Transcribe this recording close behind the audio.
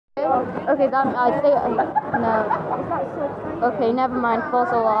Okay, that I say no. Okay, never mind. False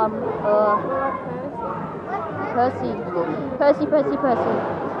alarm. Percy.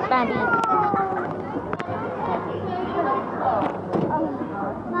 Bambi.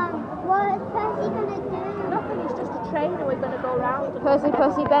 What is Percy gonna do? Nothing. It's just a train, and we're gonna go round. Percy,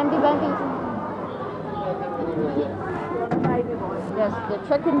 Bambi. Yes, they're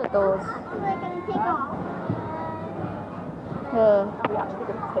checking the doors. We're gonna take off. Are we actually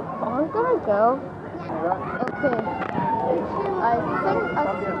gonna take off? We're gonna go. Okay. I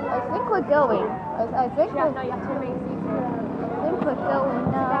think we're going. I think Yeah, no, you have to remain seated. we're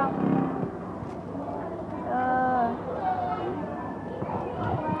going now.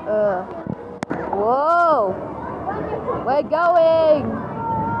 Whoa! We're going!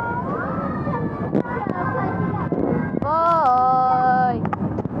 Bye!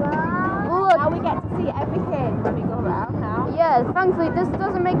 Look! Now we get to see everything when we go around now. Yeah, thankfully this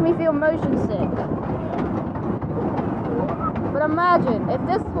doesn't make me feel motion sick. But imagine, if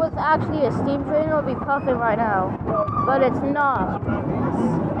this was actually a steam train, it would be puffing right now. But it's not.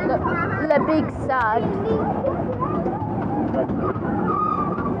 The big sad.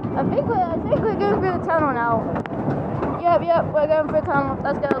 I think we're going through the tunnel now. Yep, we're going through the tunnel.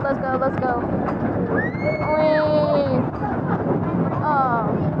 Let's go. Whee! Oh,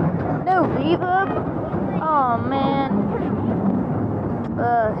 no reverb? Oh man.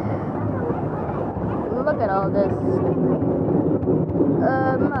 Look at all this.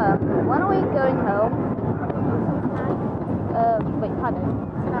 When are we going home? Wait, pardon.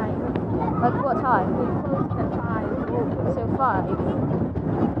 Tonight. Like what time? We closed at 5. So 5.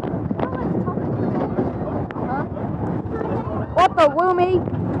 Huh? What the woomy?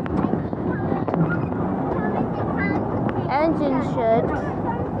 Engine shed.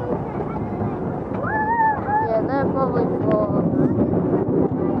 Yeah, they're probably for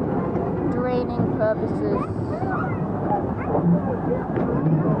draining purposes.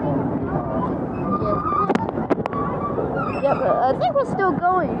 Yeah, but I think we're still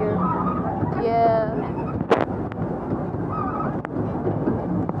going here. Yeah.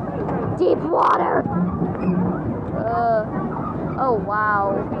 Deep water! Oh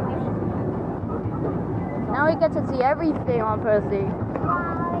wow. Now we get to see everything on Percy.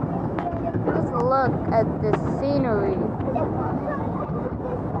 Just look at the scenery.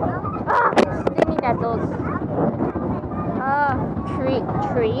 Ah! Stinging nettles.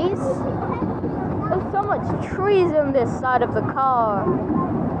 Trees? There's so much trees on this side of the car.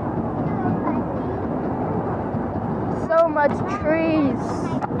 So much trees.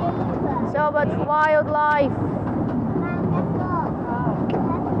 So much wildlife.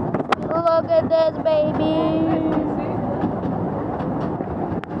 Look at this, baby.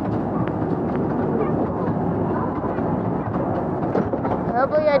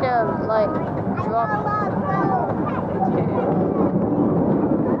 Hopefully I don't, like, drop.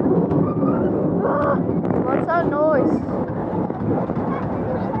 What's that noise?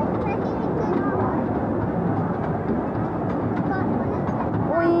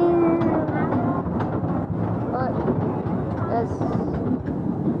 What?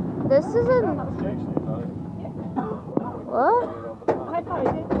 This isn't. What?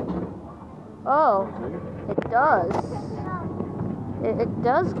 Oh, it does. It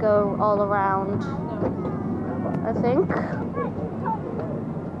does go all around. I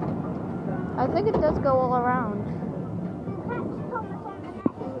think it does go all around.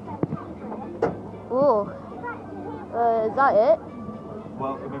 Ooh. Is that it?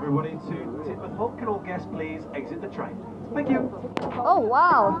 Welcome everybody to Titman Hall. Can all guests please exit the train? Thank you. Oh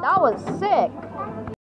wow, that was sick.